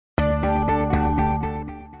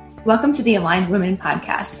Welcome to the Aligned Women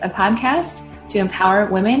Podcast, a podcast to empower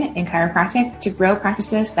women in chiropractic to grow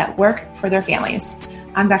practices that work for their families.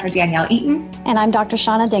 I'm Dr. Danielle Eaton. And I'm Dr.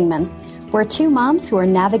 Shauna Dingman. We're two moms who are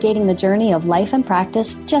navigating the journey of life and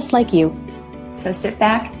practice just like you. So sit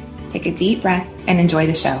back, take a deep breath, and enjoy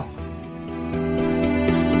the show.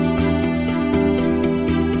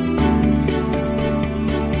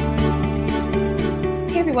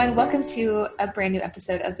 Everyone, welcome to a brand new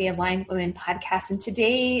episode of the Aligned Women Podcast. And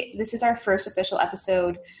today, this is our first official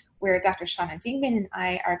episode where Dr. Shauna Dingman and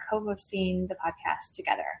I are co-hosting the podcast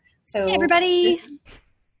together. So, hey, everybody.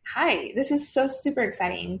 This is so super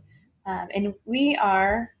exciting. And I'm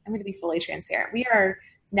going to be fully transparent. We are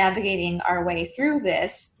navigating our way through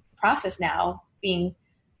this process now, being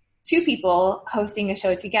two people hosting a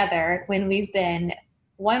show together when we've been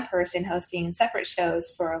one person hosting separate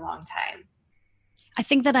shows for a long time. I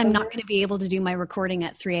think that I'm not going to be able to do my recording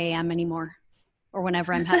at 3 a.m. anymore or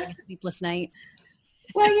whenever I'm having a sleepless night.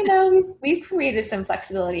 Well, we've created some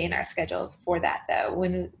flexibility in our schedule for that, though.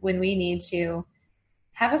 When we need to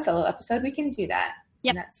have a solo episode, we can do that.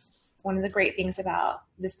 Yep. And that's one of the great things about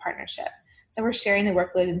this partnership. So we're sharing the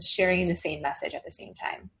workload and sharing the same message at the same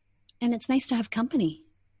time. And it's nice to have company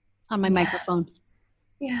on my microphone.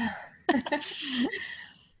 Yeah.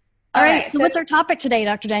 All right. So what's our topic today,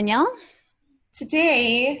 Dr. Danielle?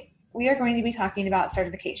 Today, we are going to be talking about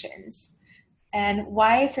certifications and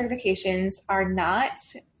why certifications are not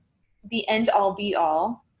the end-all,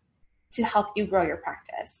 be-all to help you grow your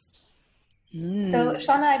practice. So,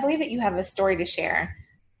 Shauna, I believe that you have a story to share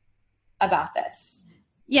about this.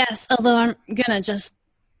 Yes, although I'm going to just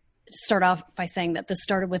start off by saying that this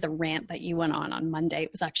started with a rant that you went on Monday.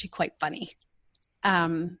 It was actually quite funny.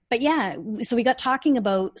 But yeah, so we got talking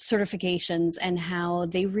about certifications and how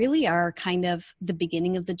they really are kind of the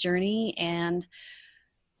beginning of the journey. And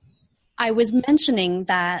I was mentioning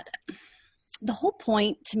that the whole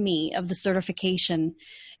point to me of the certification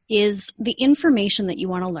is the information that you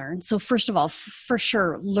want to learn. So first of all, for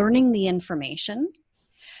sure, learning the information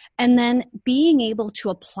and then being able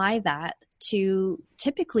to apply that to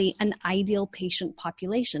typically an ideal patient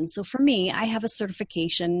population. So for me, I have a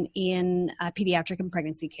certification in pediatric and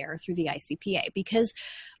pregnancy care through the ICPA because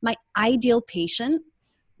my ideal patient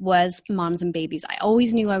was moms and babies. I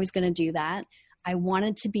always knew I was going to do that. I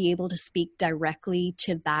wanted to be able to speak directly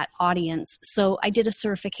to that audience. So I did a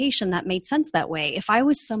certification that made sense that way. If I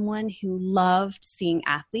was someone who loved seeing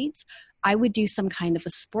athletes, I would do some kind of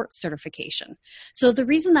a sports certification. So the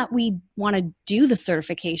reason that we want to do the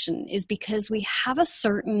certification is because we have a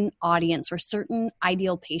certain audience or certain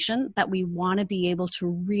ideal patient that we want to be able to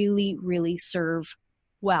really, really serve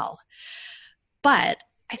well. But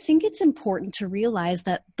I think it's important to realize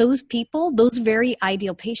that those people, those very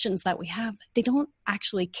ideal patients that we have, they don't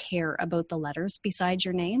actually care about the letters besides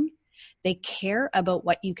your name. They care about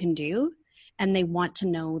what you can do. And they want to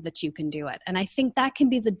know that you can do it. And I think that can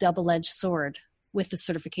be the double-edged sword with the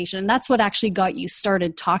certification. And that's what actually got you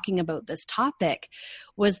started talking about this topic,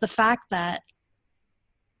 was the fact that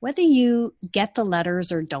whether you get the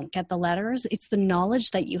letters or don't get the letters, it's the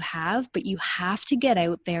knowledge that you have, but you have to get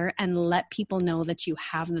out there and let people know that you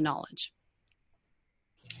have the knowledge.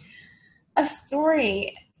 A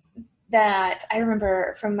story that I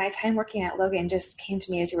remember from my time working at Logan just came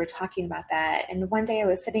to me as you were talking about that. And one day I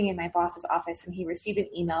was sitting in my boss's office and he received an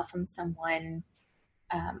email from someone,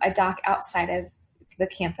 a doc outside of the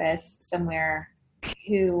campus somewhere,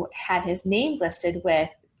 who had his name listed with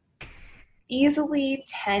easily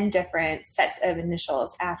 10 different sets of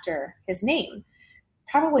initials after his name,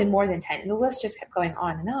 probably more than 10. And the list just kept going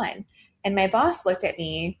on and on. And my boss looked at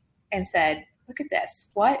me and said, "Look at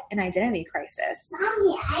this. What an identity crisis."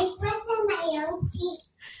 Mommy, I pressed on my own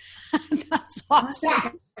teeth. That's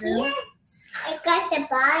awesome. Here, I got the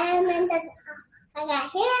bottom and the top. I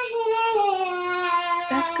got here.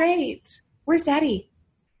 That's great. Where's Daddy?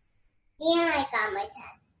 And I got my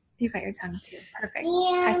tongue. You got your tongue too. Perfect.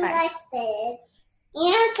 And High five. I spit.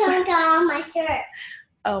 And tongue got on my shirt.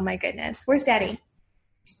 Oh my goodness. Where's Daddy?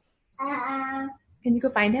 Can you go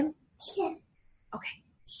find him? Okay.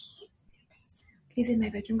 He's in my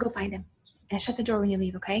bedroom. Go find him. And shut the door when you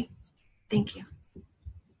leave, okay? Thank you.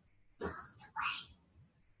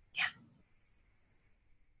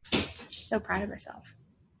 Yeah. She's so proud of herself.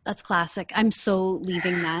 That's classic. I'm so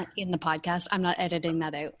leaving that in the podcast. I'm not editing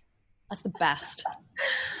that out. That's the best.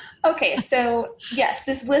 Okay, so yes,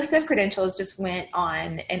 this list of credentials just went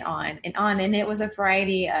on and on and on, and it was a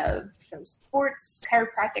variety of some sports,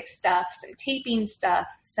 chiropractic stuff, some taping stuff,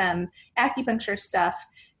 some acupuncture stuff,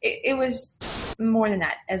 it was more than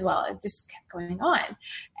that as well. It just kept going on.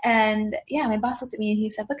 And yeah, my boss looked at me and he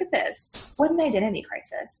said, look at this. What an identity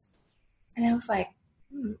crisis. And I was like,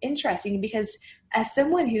 interesting, because as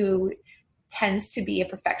someone who tends to be a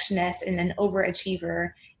perfectionist and an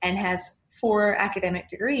overachiever and has 4 academic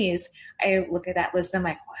degrees, I look at that list and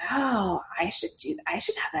I'm like, wow, I should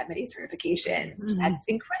have that many certifications. That's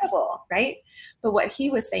incredible, right? But what he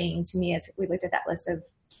was saying to me as we looked at that list of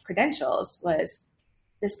credentials was,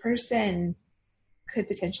 this person could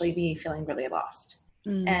potentially be feeling really lost.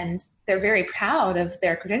 And they're very proud of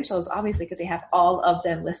their credentials, obviously, because they have all of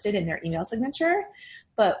them listed in their email signature.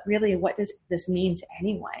 But really, what does this mean to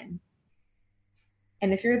anyone?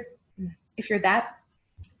 And if you're that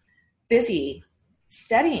busy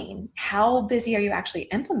studying, how busy are you actually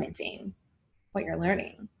implementing what you're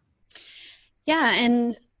learning? Yeah.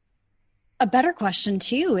 And a better question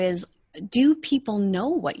too is, do people know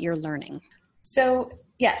what you're learning? So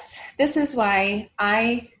yes, this is why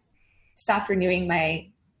I stopped renewing my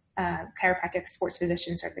chiropractic sports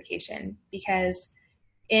physician certification, because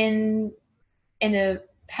in the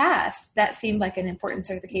past, that seemed like an important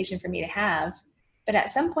certification for me to have. But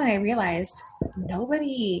at some point I realized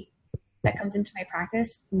nobody that comes into my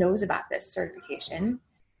practice knows about this certification.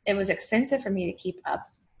 It was expensive for me to keep up.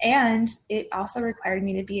 And it also required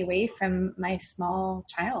me to be away from my small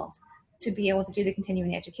child to be able to do the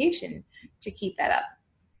continuing education to keep that up.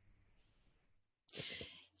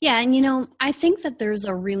 Yeah. And, I think that there's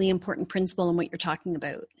a really important principle in what you're talking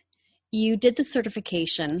about. You did the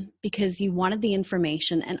certification because you wanted the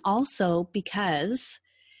information, and also because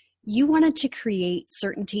you wanted to create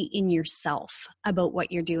certainty in yourself about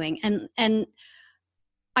what you're doing. And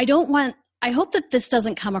I hope that this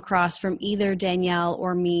doesn't come across from either Danielle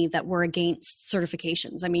or me that we're against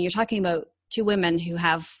certifications. I mean, you're talking about 2 women who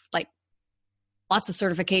have like lots of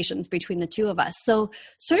certifications between the 2 of us. So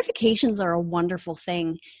certifications are a wonderful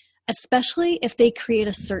thing, especially if they create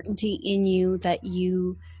a certainty in you that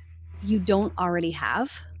you don't already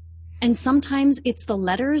have. And sometimes it's the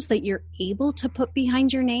letters that you're able to put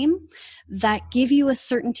behind your name that give you a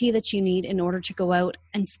certainty that you need in order to go out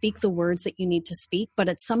and speak the words that you need to speak. But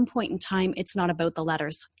at some point in time, it's not about the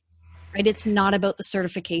letters, right? It's not about the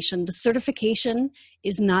certification. The certification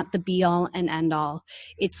is not the be all and end all.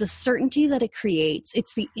 It's the certainty that it creates.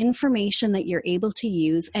 It's the information that you're able to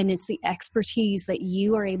use, and it's the expertise that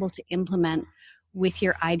you are able to implement with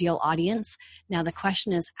your ideal audience. Now, the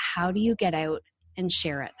question is, how do you get out and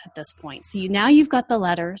share it at this point? So now you've got the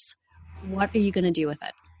letters. What are you going to do with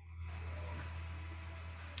it?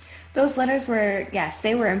 Those letters were, yes,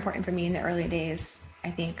 they were important for me in the early days,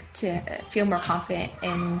 I think, to feel more confident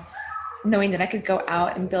in knowing that I could go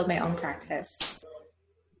out and build my own practice.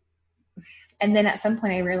 And then at some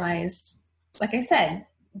point I realized, like I said,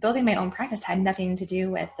 building my own practice had nothing to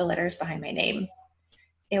do with the letters behind my name.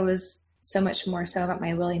 It was so much more so about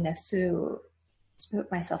my willingness to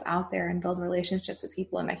put myself out there and build relationships with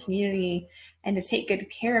people in my community, and to take good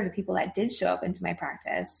care of the people that did show up into my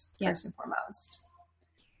practice, first and foremost.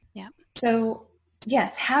 Yeah. So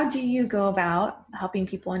yes, how do you go about helping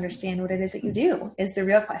people understand what it is that you do is the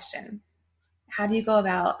real question. How do you go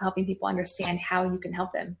about helping people understand how you can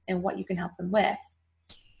help them and what you can help them with?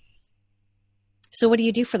 So what do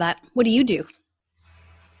you do for that? What do you do?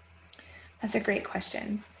 That's a great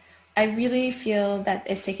question. I really feel that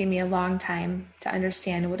it's taken me a long time to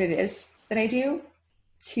understand what it is that I do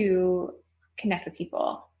to connect with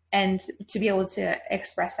people and to be able to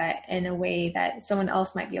express that in a way that someone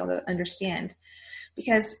else might be able to understand.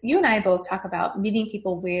 Because you and I both talk about meeting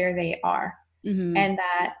people where they are. Mm-hmm. And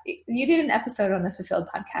that you did an episode on the Fulfilled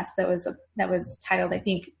podcast that was titled, I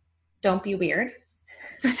think, Don't Be Weird.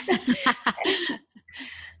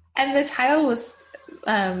 And the title was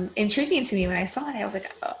intriguing to me when I saw it. I was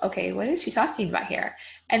like, oh, okay, what is she talking about here?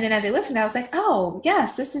 And then as I listened, I was like, oh,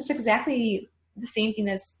 yes, this is exactly the same thing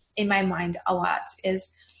that's in my mind a lot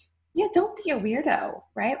is, yeah, don't be a weirdo,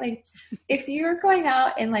 right? Like if you're going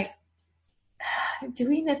out and like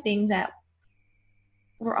doing the thing that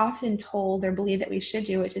we're often told or believe that we should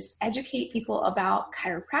do, which is educate people about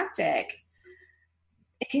chiropractic,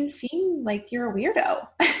 it can seem like you're a weirdo,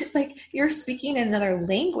 like you're speaking in another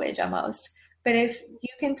language almost. But if you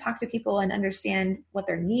can talk to people and understand what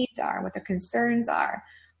their needs are, what their concerns are,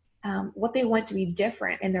 what they want to be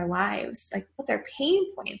different in their lives, like what their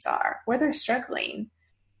pain points are, where they're struggling,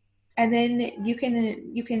 and then you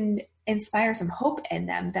can inspire some hope in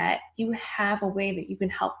them that you have a way that you can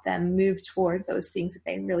help them move toward those things that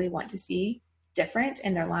they really want to see different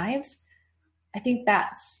in their lives. I think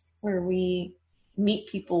that's where we meet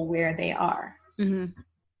people where they are. Mm-hmm.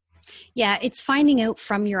 Yeah, it's finding out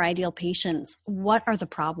from your ideal patients, what are the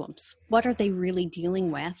problems? What are they really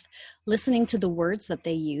dealing with? Listening to the words that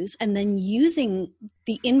they use, and then using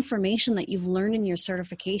the information that you've learned in your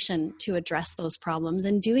certification to address those problems,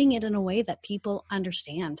 and doing it in a way that people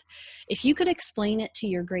understand. If you could explain it to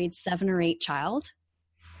your grade 7 or 8 child,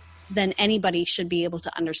 then anybody should be able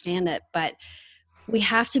to understand it. But we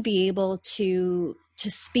have to be able to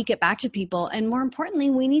speak it back to people. And more importantly,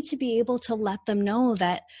 we need to be able to let them know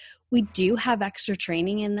that we do have extra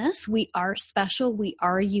training in this. We are special. We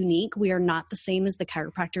are unique. We are not the same as the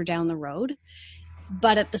chiropractor down the road,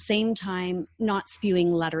 but at the same time, not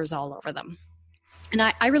spewing letters all over them. And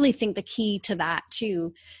I really think the key to that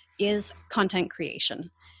too is content creation.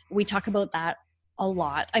 We talk about that a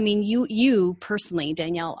lot. I mean, you personally,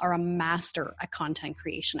 Danielle, are a master at content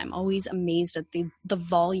creation. I'm always amazed at the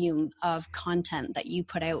volume of content that you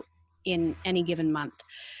put out in any given month.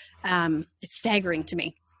 It's staggering to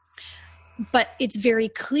me. But it's very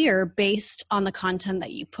clear based on the content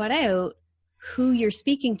that you put out who you're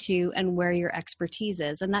speaking to and where your expertise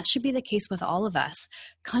is. And that should be the case with all of us.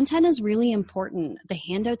 Content is really important. The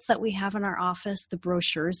handouts that we have in our office, the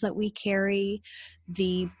brochures that we carry,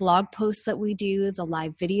 the blog posts that we do, the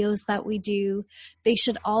live videos that we do, they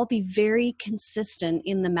should all be very consistent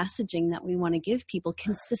in the messaging that we want to give people,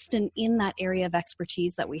 consistent in that area of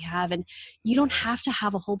expertise that we have. And you don't have to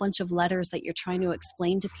have a whole bunch of letters that you're trying to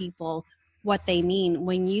explain to people what they mean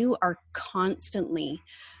when you are constantly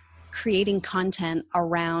creating content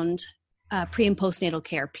around pre and postnatal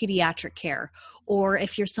care, pediatric care, or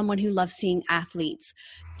if you're someone who loves seeing athletes,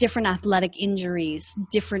 different athletic injuries,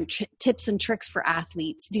 different tips and tricks for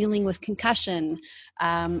athletes, dealing with concussion,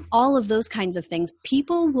 all of those kinds of things.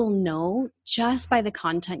 People will know just by the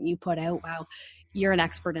content you put out, wow, you're an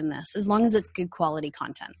expert in this, as long as it's good quality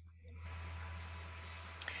content.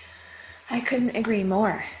 I couldn't agree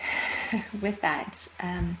more with that.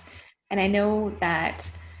 And I know that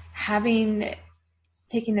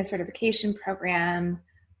taking a certification program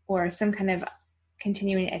or some kind of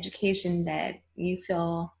continuing education that you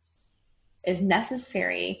feel is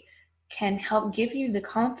necessary can help give you the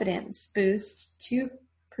confidence boost to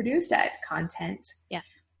produce that content. Yeah.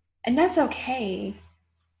 And that's okay.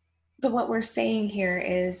 But what we're saying here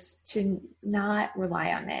is to not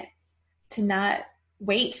rely on it, to not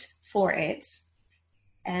wait for it,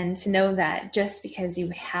 and to know that just because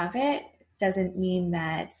you have it doesn't mean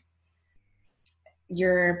that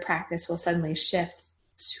your practice will suddenly shift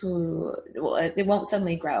to, well, it won't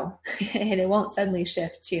suddenly grow and it won't suddenly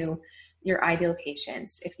shift to your ideal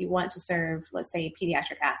patients. If you want to serve, let's say,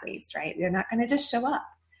 pediatric athletes, right? They're not going to just show up.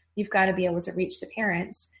 You've got to be able to reach the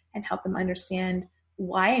parents and help them understand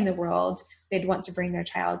why in the world they'd want to bring their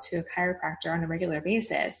child to a chiropractor on a regular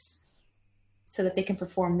basis so that they can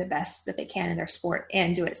perform the best that they can in their sport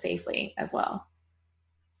and do it safely as well.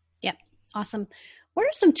 Yep. Awesome. What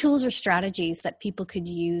are some tools or strategies that people could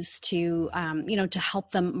use to, to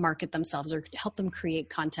help them market themselves or help them create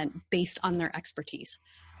content based on their expertise?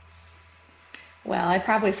 Well, I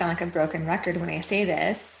probably sound like a broken record when I say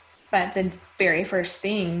this, but the very first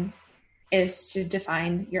thing is to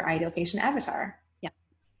define your ideal patient avatar. Yeah.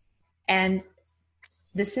 And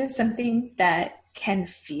this is something that can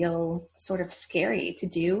feel sort of scary to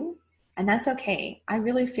do, and that's okay. I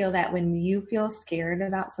really feel that when you feel scared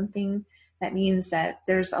about something, that means that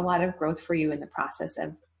there's a lot of growth for you in the process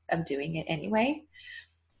of doing it anyway.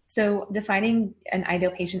 So defining an ideal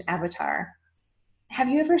patient avatar. Have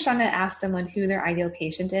you ever, Shauna, asked someone who their ideal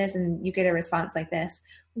patient is and you get a response like this?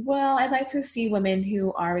 Well, I'd like to see women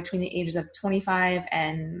who are between the ages of 25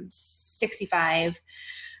 and 65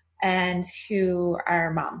 and who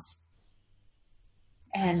are moms.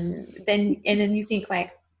 And then you think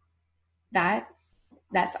like,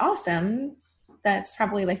 that's awesome. That's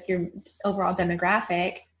probably like your overall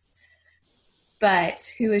demographic,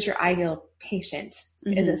 but who is your ideal patient?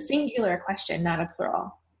 Mm-hmm. Is a singular question, not a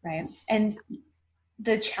plural, right? And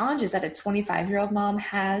the challenges that a 25-year-old mom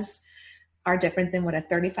has are different than what a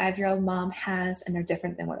 35-year-old mom has, and they're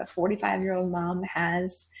different than what a 45-year-old mom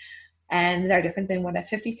has, and they're different than what a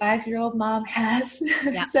 55-year-old mom has.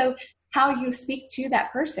 Yeah. So how you speak to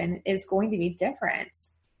that person is going to be different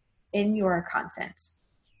in your content.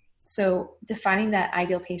 So defining that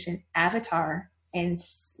ideal patient avatar and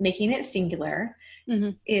making it singular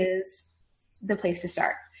mm-hmm. is the place to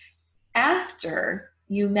start. After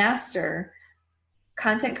you master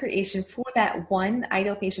content creation for that one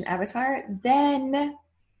ideal patient avatar, then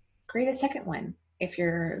create a second one if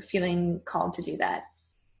you're feeling called to do that.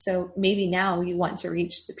 So maybe now you want to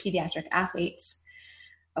reach the pediatric athletes.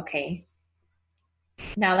 Okay,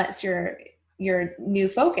 now that's your new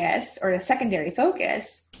focus or a secondary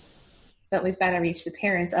focus. but we've got to reach the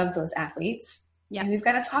parents of those athletes. Yeah. And we've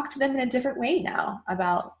got to talk to them in a different way now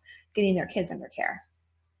about getting their kids under care,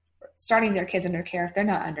 starting their kids under care if they're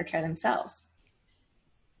not under care themselves.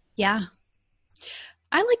 Yeah.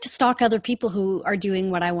 I like to stalk other people who are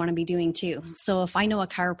doing what I want to be doing too. So if I know a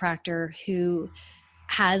chiropractor who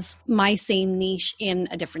has my same niche in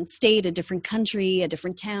a different state, a different country, a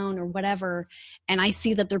different town or whatever, and I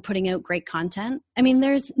see that they're putting out great content, I mean,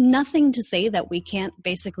 there's nothing to say that we can't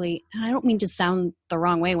basically, and I don't mean to sound the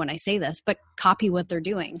wrong way when I say this, but copy what they're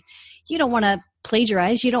doing. You don't want to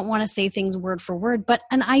plagiarize. You don't want to say things word for word, but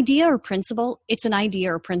an idea or principle, it's an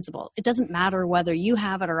idea or principle. It doesn't matter whether you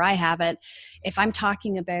have it or I have it. If I'm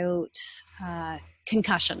talking about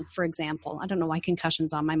concussion, for example, I don't know why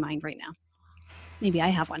concussion's on my mind right now. Maybe I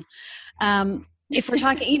have one. If we're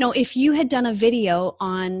talking, if you had done a video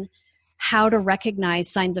on how to recognize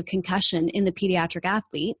signs of concussion in the pediatric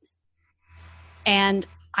athlete, and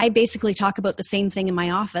I basically talk about the same thing in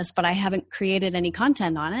my office, but I haven't created any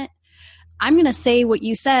content on it, I'm going to say what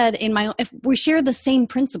you said if we share the same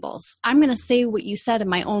principles, I'm going to say what you said in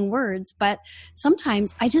my own words, but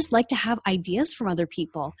sometimes I just like to have ideas from other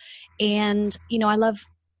people. And,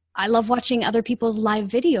 I love watching other people's live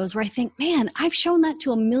videos where I think, man, I've shown that to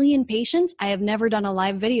 1 million patients. I have never done a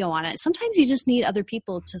live video on it. Sometimes you just need other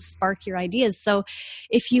people to spark your ideas. So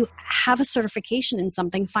if you have a certification in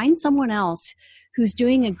something, find someone else who's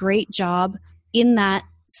doing a great job in that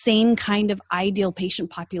same kind of ideal patient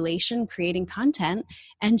population, creating content,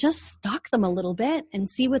 and just stalk them a little bit and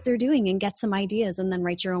see what they're doing and get some ideas and then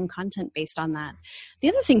write your own content based on that. The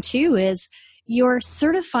other thing too is your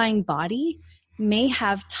certifying body may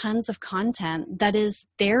have tons of content that is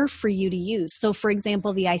there for you to use. So for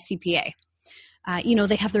example, the ICPA,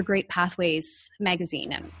 they have their Great Pathways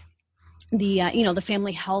magazine and the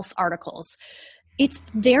family health articles. It's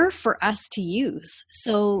there for us to use.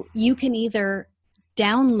 So you can either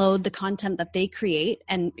download the content that they create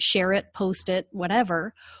and share it, post it,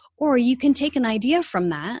 whatever, or you can take an idea from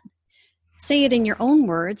that, say it in your own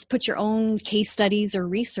words, put your own case studies or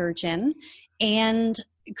research in, and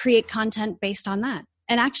create content based on that.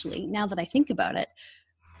 And actually, now that I think about it,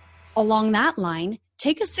 along that line,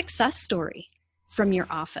 take a success story from your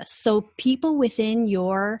office. So people within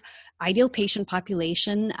your ideal patient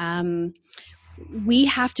population, we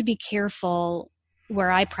have to be careful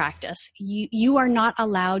where I practice. You are not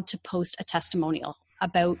allowed to post a testimonial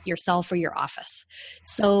about yourself or your office.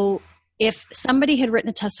 So if somebody had written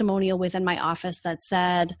a testimonial within my office that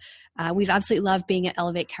said, we've absolutely loved being at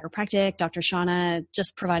Elevate Chiropractic, Dr. Shauna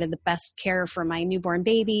just provided the best care for my newborn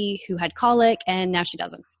baby who had colic and now she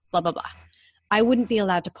doesn't, blah, blah, blah. I wouldn't be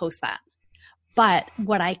allowed to post that. But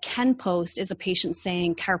what I can post is a patient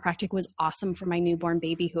saying chiropractic was awesome for my newborn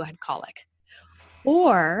baby who had colic.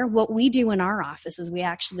 Or what we do in our office is we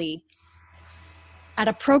actually, at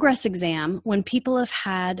a progress exam, when people have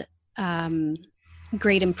had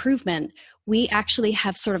great improvement, we actually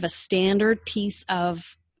have sort of a standard piece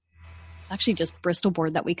of actually just Bristol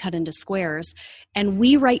board that we cut into squares, and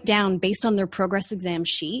we write down based on their progress exam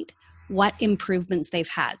sheet what improvements they've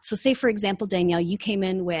had. So say, for example, Danielle, you came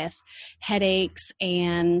in with headaches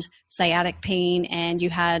and sciatic pain and you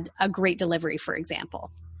had a great delivery, for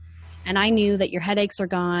example. And I knew that your headaches are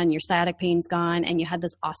gone, your sciatic pain's gone, and you had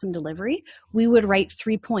this awesome delivery. We would write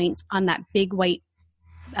 3 points on that big white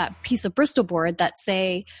piece of Bristol board that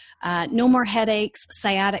say, no more headaches,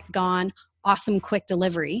 sciatic gone, awesome quick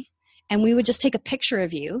delivery. And we would just take a picture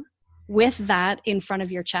of you with that in front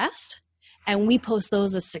of your chest, and we post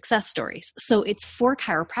those as success stories. So it's for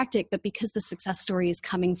chiropractic, but because the success story is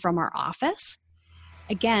coming from our office,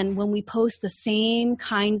 again, when we post the same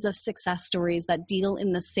kinds of success stories that deal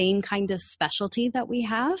in the same kind of specialty that we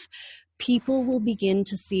have, people will begin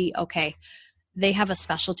to see, okay, they have a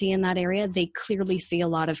specialty in that area. They clearly see a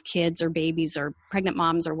lot of kids or babies or pregnant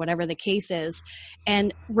moms or whatever the case is.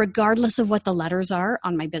 And regardless of what the letters are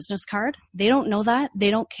on my business card, they don't know that. They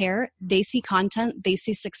don't care. They see content. They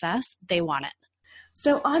see success. They want it.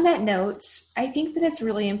 So on that note, I think that it's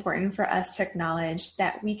really important for us to acknowledge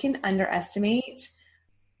that we can underestimate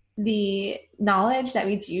the knowledge that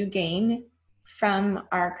we do gain from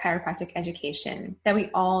our chiropractic education that we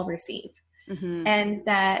all receive. Mm-hmm. And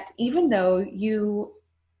that even though you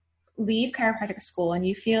leave chiropractic school and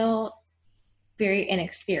you feel very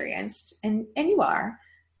inexperienced, and you are,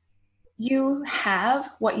 you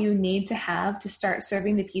have what you need to have to start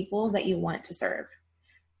serving the people that you want to serve.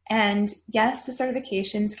 And yes, the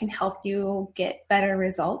certifications can help you get better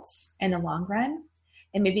results in the long run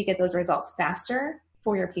and maybe get those results faster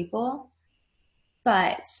for your people,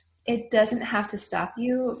 but it doesn't have to stop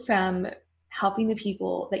you from helping the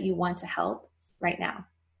people that you want to help right now.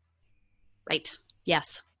 Right.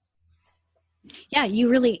 Yes. Yeah,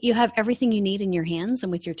 you have everything you need in your hands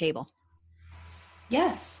and with your table.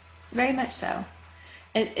 Yes, very much so.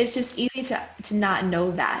 It's just easy to not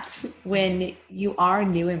know that when you are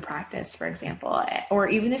new in practice, for example, or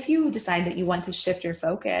even if you decide that you want to shift your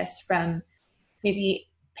focus from maybe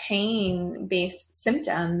pain-based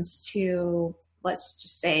symptoms to, let's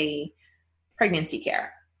just say, pregnancy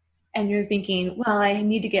care. And you're thinking, well, I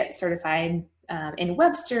need to get certified in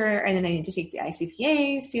Webster, and then I need to take the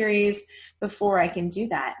ICPA series before I can do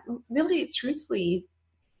that. Really, truthfully,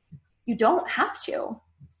 you don't have to.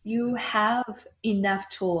 You have enough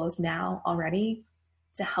tools now already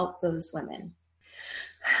to help those women.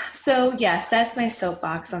 So yes, that's my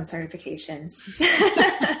soapbox on certifications.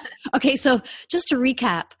 Okay, so just to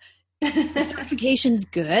recap, are certifications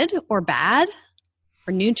good or bad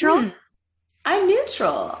or neutral? I'm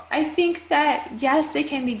neutral. I think that, yes, they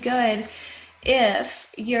can be good if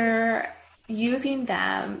you're using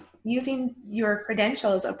your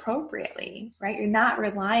credentials appropriately, right? You're not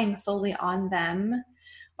relying solely on them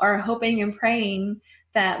or hoping and praying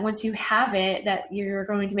that once you have it, that you're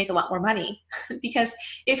going to make a lot more money. Because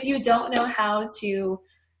if you don't know how to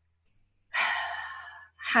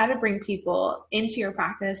bring people into your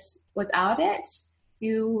practice without it,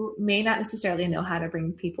 you may not necessarily know how to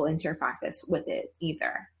bring people into your practice with it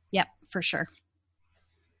either. Yep, for sure.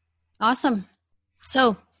 Awesome.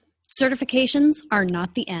 So certifications are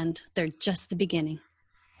not the end. They're just the beginning.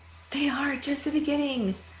 They are just the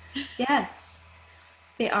beginning. Yes,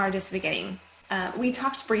 they are just the beginning. We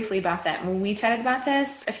talked briefly about that when we chatted about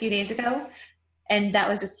this a few days ago, and that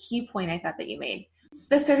was a key point I thought that you made.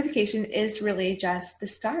 The certification is really just the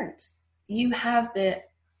start. You have the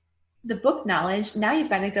book knowledge. Now you've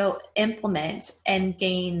got to go implement and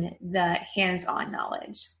gain the hands-on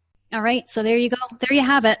knowledge. All right. So there you go. There you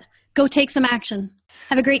have it. Go take some action.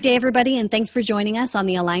 Have a great day, everybody. And thanks for joining us on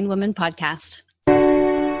the Aligned Women Podcast.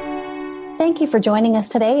 Thank you for joining us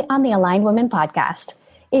today on the Aligned Women Podcast.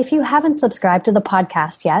 If you haven't subscribed to the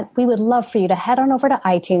podcast yet, we would love for you to head on over to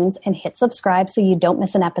iTunes and hit subscribe so you don't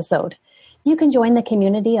miss an episode. You can join the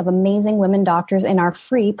community of amazing women doctors in our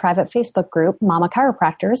free private Facebook group, Mama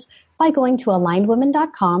Chiropractors, by going to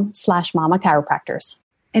alignedwomen.com/Mama Chiropractors.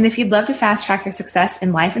 And if you'd love to fast track your success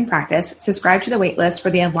in life and practice, subscribe to the waitlist for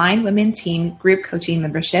the Aligned Women Team Group Coaching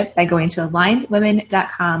Membership by going to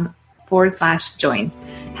alignedwomen.com/join.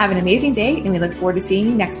 Have an amazing day, and we look forward to seeing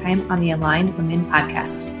you next time on the Aligned Women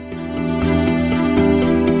Podcast.